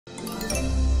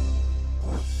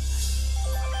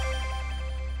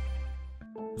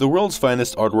The world's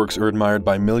finest artworks are admired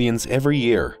by millions every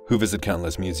year who visit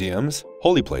countless museums,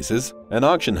 holy places, and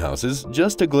auction houses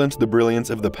just to glimpse the brilliance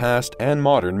of the past and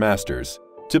modern masters.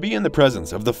 To be in the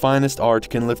presence of the finest art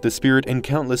can lift the spirit in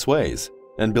countless ways,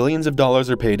 and billions of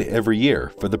dollars are paid every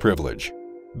year for the privilege.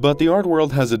 But the art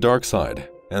world has a dark side,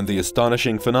 and the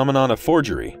astonishing phenomenon of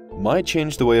forgery might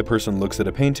change the way a person looks at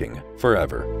a painting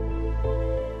forever.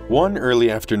 One early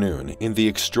afternoon in the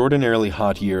extraordinarily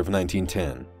hot year of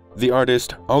 1910, the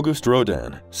artist Auguste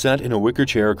Rodin sat in a wicker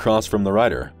chair across from the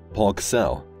writer, Paul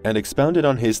Cassel, and expounded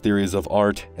on his theories of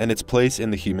art and its place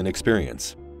in the human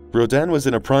experience. Rodin was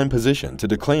in a prime position to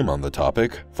declaim on the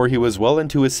topic, for he was well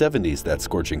into his 70s that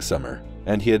scorching summer,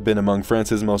 and he had been among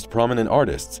France's most prominent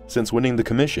artists since winning the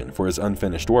commission for his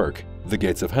unfinished work, The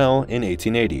Gates of Hell, in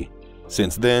 1880.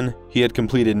 Since then, he had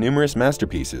completed numerous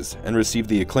masterpieces and received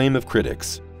the acclaim of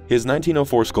critics. His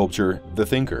 1904 sculpture, The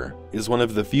Thinker, is one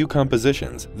of the few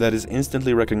compositions that is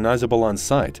instantly recognizable on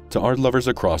sight to art lovers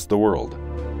across the world.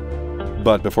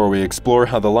 But before we explore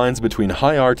how the lines between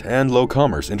high art and low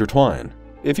commerce intertwine,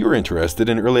 if you're interested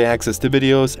in early access to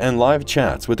videos and live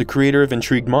chats with the creator of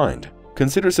Intrigued Mind,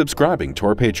 consider subscribing to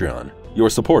our Patreon. Your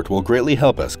support will greatly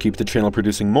help us keep the channel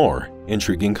producing more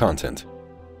intriguing content.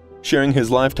 Sharing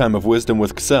his lifetime of wisdom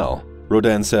with Cassel,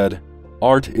 Rodin said,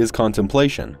 "Art is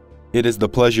contemplation. It is the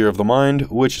pleasure of the mind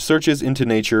which searches into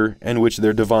nature and which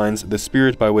there divines the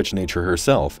spirit by which nature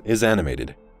herself is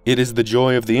animated. It is the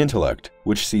joy of the intellect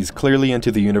which sees clearly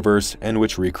into the universe and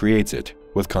which recreates it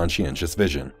with conscientious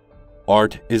vision.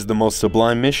 Art is the most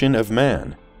sublime mission of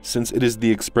man, since it is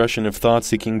the expression of thought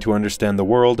seeking to understand the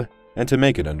world and to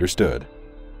make it understood."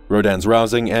 Rodin's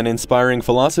rousing and inspiring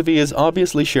philosophy is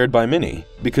obviously shared by many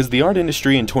because the art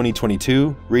industry in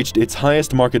 2022 reached its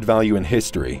highest market value in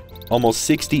history, almost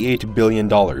 $68 billion,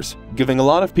 giving a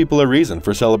lot of people a reason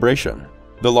for celebration.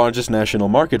 The largest national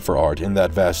market for art in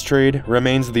that vast trade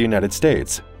remains the United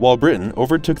States, while Britain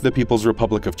overtook the People's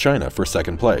Republic of China for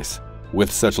second place.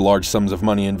 With such large sums of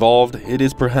money involved, it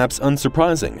is perhaps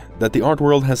unsurprising that the art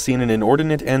world has seen an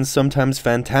inordinate and sometimes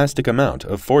fantastic amount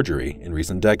of forgery in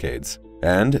recent decades.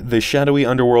 And the shadowy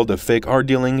underworld of fake art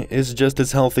dealing is just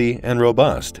as healthy and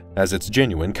robust as its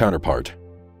genuine counterpart.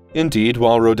 Indeed,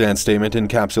 while Rodin's statement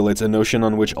encapsulates a notion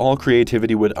on which all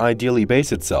creativity would ideally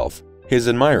base itself, his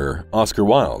admirer, Oscar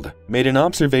Wilde, made an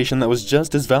observation that was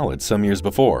just as valid some years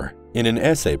before, in an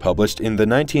essay published in the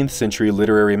 19th century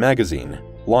literary magazine,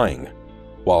 Lying.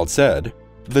 Wilde said,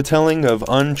 "The telling of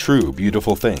untrue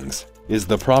beautiful things is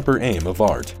the proper aim of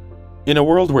art." In a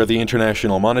world where the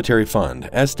International Monetary Fund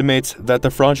estimates that the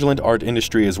fraudulent art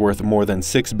industry is worth more than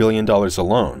 $6 billion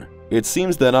alone, it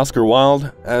seems that Oscar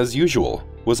Wilde, as usual,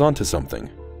 was onto something.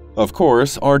 Of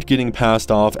course, art getting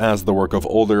passed off as the work of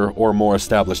older or more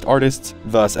established artists,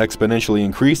 thus exponentially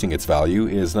increasing its value,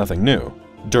 is nothing new.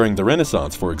 During the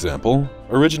Renaissance, for example,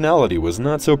 originality was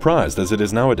not so prized as it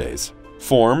is nowadays.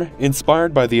 Form,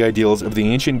 inspired by the ideals of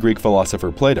the ancient Greek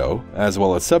philosopher Plato, as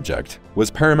well as subject,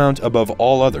 was paramount above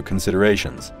all other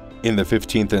considerations. In the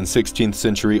 15th and 16th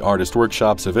century artist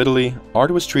workshops of Italy,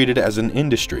 art was treated as an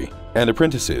industry, and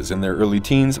apprentices in their early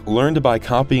teens learned by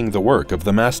copying the work of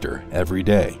the master every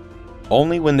day.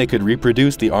 Only when they could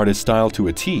reproduce the artist's style to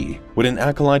a T would an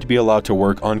acolyte be allowed to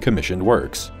work on commissioned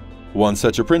works. One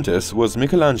such apprentice was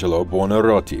Michelangelo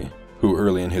Buonarroti, who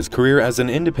early in his career as an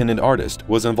independent artist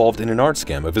was involved in an art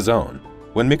scam of his own.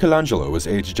 When Michelangelo was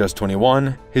aged just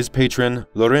 21, his patron,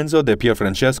 Lorenzo de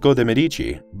Pierfrancesco de'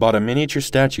 Medici, bought a miniature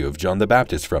statue of John the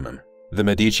Baptist from him. The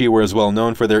Medici were as well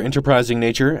known for their enterprising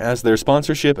nature as their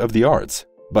sponsorship of the arts,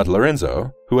 but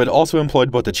Lorenzo, who had also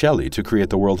employed Botticelli to create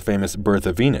the world-famous Birth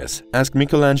of Venus, asked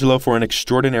Michelangelo for an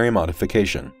extraordinary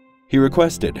modification. He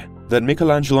requested that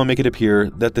Michelangelo make it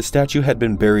appear that the statue had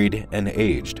been buried and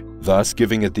aged, thus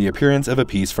giving it the appearance of a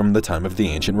piece from the time of the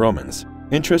ancient Romans.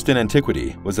 Interest in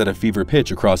antiquity was at a fever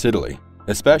pitch across Italy,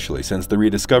 especially since the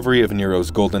rediscovery of Nero's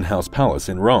Golden House Palace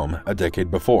in Rome a decade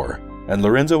before, and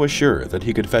Lorenzo was sure that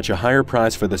he could fetch a higher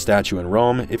price for the statue in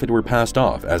Rome if it were passed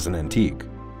off as an antique.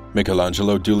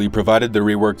 Michelangelo duly provided the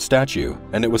reworked statue,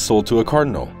 and it was sold to a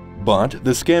cardinal. But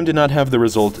the scam did not have the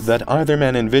result that either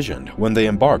man envisioned when they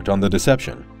embarked on the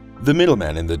deception. The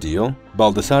middleman in the deal,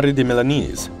 Baldassare de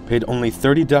Milanese, paid only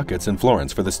 30 ducats in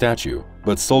Florence for the statue,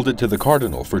 but sold it to the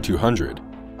cardinal for 200.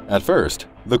 At first,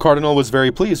 the cardinal was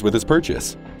very pleased with his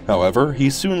purchase. However, he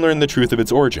soon learned the truth of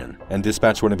its origin and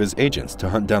dispatched one of his agents to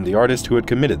hunt down the artist who had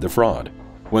committed the fraud.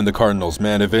 When the cardinal's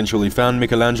man eventually found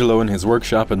Michelangelo in his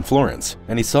workshop in Florence,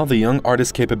 and he saw the young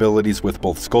artist's capabilities with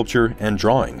both sculpture and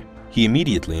drawing, he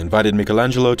immediately invited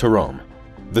Michelangelo to Rome.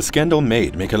 The scandal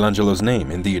made Michelangelo's name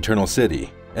in the Eternal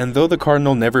City, And though the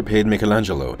cardinal never paid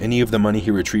Michelangelo any of the money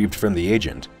he retrieved from the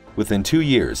agent, within 2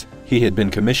 years, he had been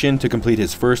commissioned to complete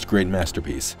his first great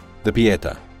masterpiece, the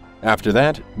Pieta. After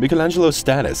that, Michelangelo's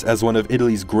status as one of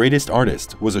Italy's greatest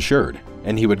artists was assured,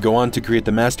 and he would go on to create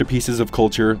the masterpieces of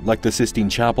culture like the Sistine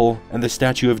Chapel and the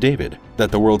Statue of David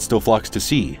that the world still flocks to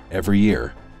see every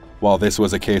year. While this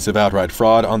was a case of outright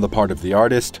fraud on the part of the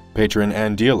artist, patron,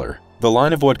 and dealer, the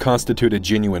line of what constituted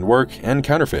genuine work and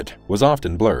counterfeit was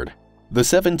often blurred. The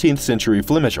 17th century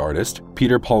Flemish artist,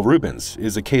 Peter Paul Rubens,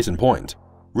 is a case in point.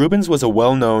 Rubens was a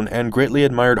well-known and greatly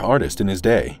admired artist in his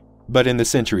day, but in the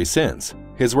century since,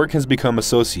 his work has become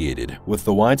associated with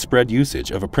the widespread usage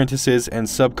of apprentices and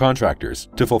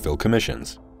subcontractors to fulfill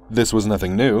commissions. This was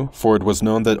nothing new, for it was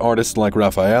known that artists like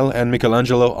Raphael and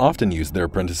Michelangelo often used their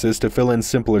apprentices to fill in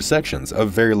simpler sections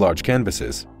of very large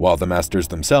canvases, while the masters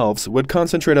themselves would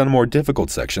concentrate on more difficult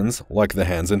sections like the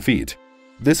hands and feet.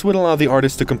 This would allow the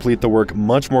artist to complete the work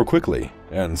much more quickly,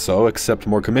 and so accept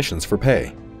more commissions for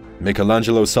pay.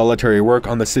 Michelangelo's solitary work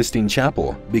on the Sistine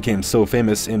Chapel became so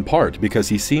famous in part because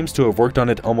he seems to have worked on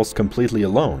it almost completely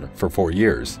alone for 4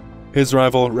 years. His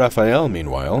rival, Raphael,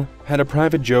 meanwhile, had a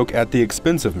private joke at the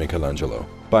expense of Michelangelo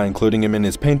by including him in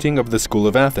his painting of the School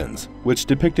of Athens, which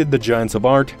depicted the giants of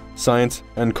art, science,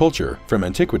 and culture from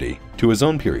antiquity to his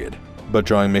own period, but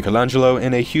drawing Michelangelo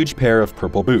in a huge pair of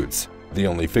purple boots, the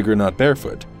only figure not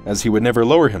barefoot, as he would never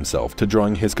lower himself to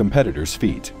drawing his competitors'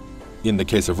 feet. In the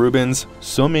case of Rubens,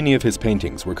 so many of his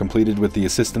paintings were completed with the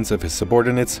assistance of his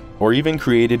subordinates, or even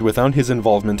created without his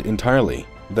involvement entirely,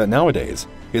 that nowadays,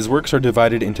 his works are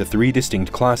divided into 3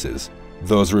 distinct classes: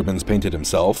 those Rubens painted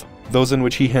himself, those in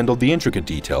which he handled the intricate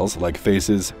details like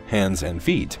faces, hands, and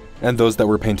feet, and those that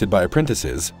were painted by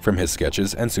apprentices from his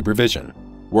sketches and supervision.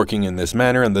 Working in this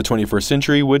manner in the 21st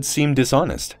century would seem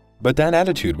dishonest, but that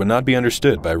attitude would not be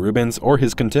understood by Rubens or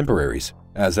his contemporaries,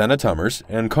 as Anna Thommers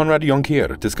and Konrad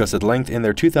Jonker discuss at length in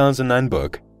their 2009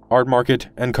 book, Art Market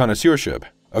and Connoisseurship,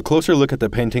 a closer look at the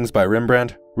paintings by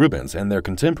Rembrandt, Rubens, and their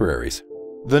contemporaries.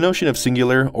 The notion of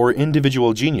singular or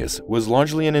individual genius was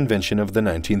largely an invention of the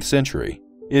 19th century.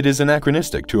 It is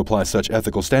anachronistic to apply such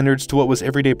ethical standards to what was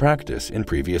everyday practice in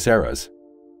previous eras.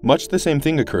 Much the same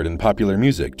thing occurred in popular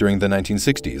music during the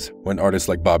 1960s, when artists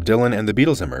like Bob Dylan and the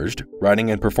Beatles emerged, writing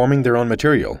and performing their own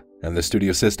material, and the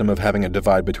studio system of having a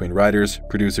divide between writers,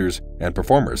 producers, and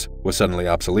performers was suddenly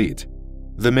obsolete.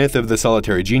 The myth of the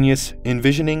solitary genius,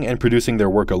 envisioning and producing their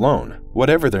work alone,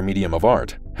 whatever their medium of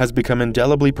art, has become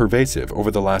indelibly pervasive over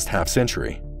the last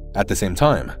half-century. At the same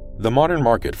time, the modern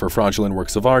market for fraudulent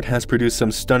works of art has produced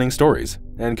some stunning stories,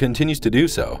 and continues to do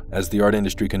so as the art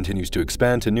industry continues to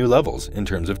expand to new levels in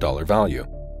terms of dollar value.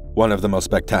 One of the most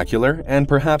spectacular, and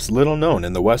perhaps little known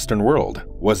in the Western world,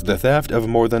 was the theft of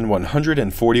more than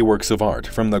 140 works of art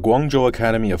from the Guangzhou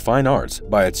Academy of Fine Arts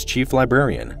by its chief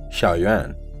librarian, Xiao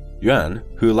Yuan. Yuan,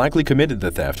 who likely committed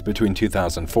the theft between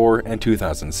 2004 and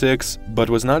 2006 but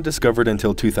was not discovered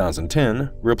until 2010,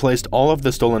 replaced all of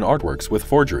the stolen artworks with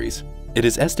forgeries. It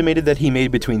is estimated that he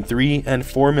made between $3 and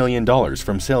 $4 million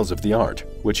from sales of the art,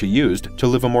 which he used to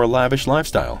live a more lavish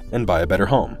lifestyle and buy a better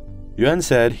home. Yuan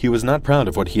said he was not proud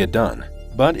of what he had done,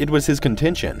 but it was his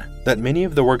contention that many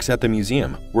of the works at the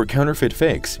museum were counterfeit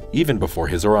fakes even before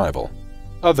his arrival.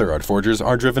 Other art forgers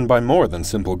are driven by more than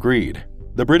simple greed.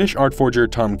 The British art forger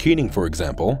Tom Keating, for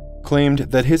example, claimed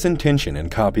that his intention in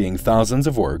copying thousands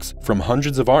of works from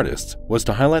hundreds of artists was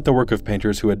to highlight the work of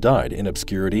painters who had died in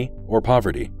obscurity or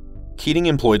poverty. Keating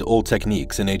employed old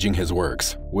techniques in aging his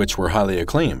works, which were highly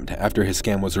acclaimed after his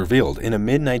scam was revealed in a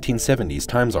mid-1970s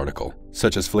Times article,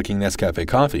 such as flicking Nescafe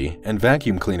coffee and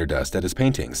vacuum cleaner dust at his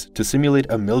paintings to simulate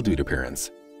a mildewed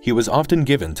appearance. He was often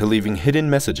given to leaving hidden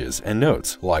messages and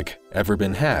notes like "ever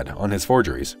been had" on his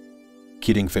forgeries.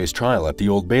 Keating faced trial at the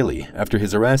Old Bailey after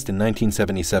his arrest in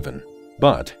 1977,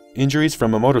 but injuries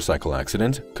from a motorcycle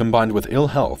accident, combined with ill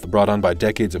health brought on by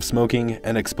decades of smoking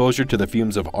and exposure to the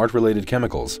fumes of art-related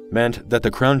chemicals, meant that the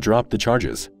Crown dropped the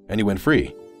charges, and he went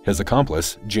free. His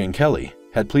accomplice, Jane Kelly,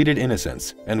 had pleaded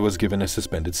innocence and was given a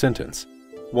suspended sentence.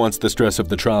 Once the stress of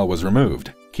the trial was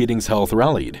removed, Keating's health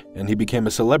rallied, and he became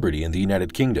a celebrity in the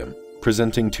United Kingdom,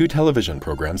 presenting 2 television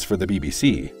programs for the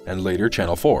BBC and later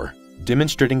Channel 4,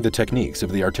 demonstrating the techniques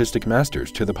of the artistic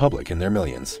masters to the public in their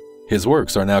millions. His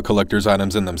works are now collector's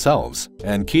items in themselves,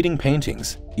 and Keating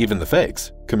paintings, even the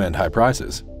fakes, command high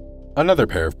prices. Another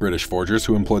pair of British forgers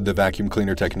who employed the vacuum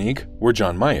cleaner technique were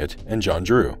John Myatt and John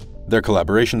Drew. Their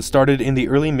collaboration started in the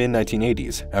early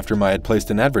mid-1980s after Myatt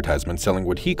placed an advertisement selling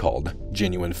what he called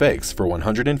genuine fakes for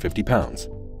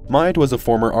 £150. Myatt was a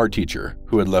former art teacher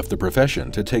who had left the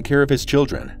profession to take care of his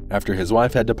children after his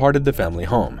wife had departed the family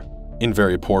home. In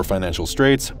very poor financial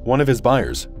straits, one of his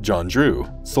buyers, John Drew,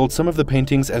 sold some of the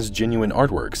paintings as genuine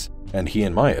artworks, and he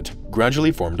and Myatt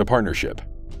gradually formed a partnership.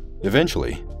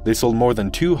 Eventually, they sold more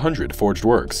than 200 forged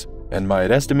works, and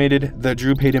Myatt estimated that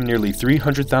Drew paid him nearly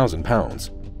 £300,000.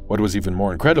 What was even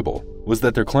more incredible was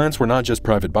that their clients were not just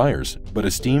private buyers, but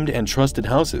esteemed and trusted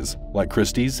houses like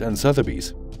Christie's and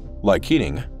Sotheby's. Like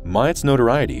Keating, Myatt's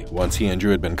notoriety, once he and Drew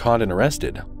had been caught and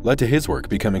arrested, led to his work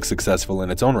becoming successful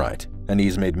in its own right, and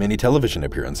he's made many television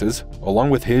appearances, along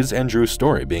with his and Drew's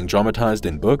story being dramatized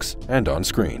in books and on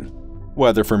screen.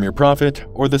 Whether for mere profit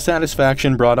or the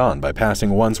satisfaction brought on by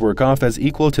passing one's work off as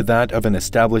equal to that of an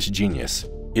established genius,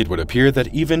 it would appear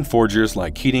that even forgers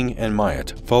like Keating and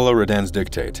Myatt follow Rodin's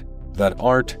dictate, that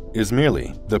art is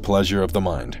merely the pleasure of the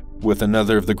mind, with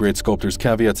another of the great sculptor's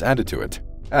caveats added to it.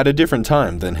 At a different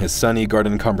time than his sunny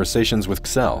garden conversations with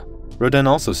Xell, Rodin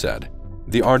also said,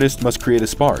 "The artist must create a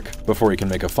spark before he can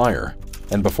make a fire,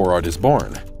 and before art is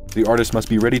born, the artist must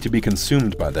be ready to be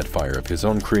consumed by that fire of his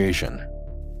own creation."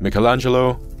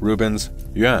 Michelangelo, Rubens,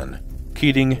 Yuan,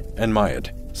 Keating, and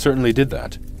Myatt certainly did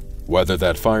that. Whether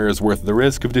that fire is worth the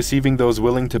risk of deceiving those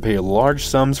willing to pay large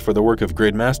sums for the work of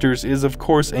great masters is of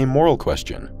course a moral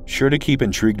question, sure to keep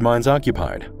intrigued minds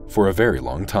occupied for a very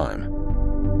long time.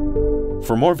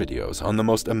 For more videos on the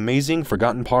most amazing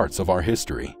forgotten parts of our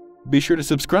history, be sure to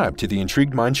subscribe to the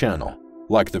Intrigued Mind channel,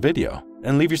 like the video,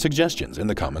 and leave your suggestions in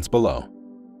the comments below.